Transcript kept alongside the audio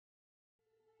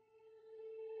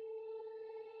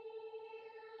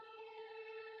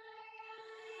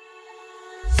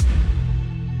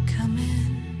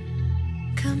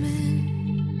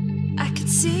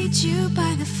seat you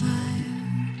by the fire.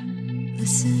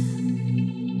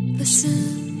 Listen,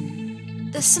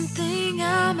 listen, there's something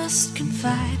I must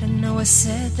confide. I know I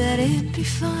said that it'd be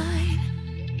fine.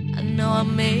 I know I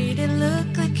made it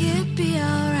look like it'd be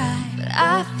alright, but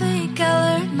I think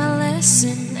I learned my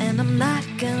lesson, and I'm not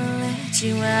gonna let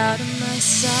you out of my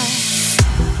sight.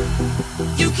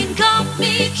 You can call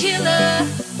me killer,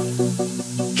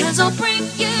 'cause I'll bring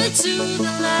you to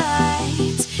the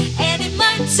light. And it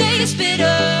might taste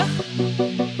bitter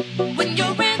when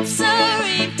you're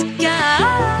answering to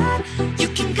God. You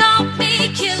can call me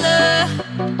killer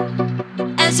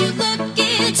as you look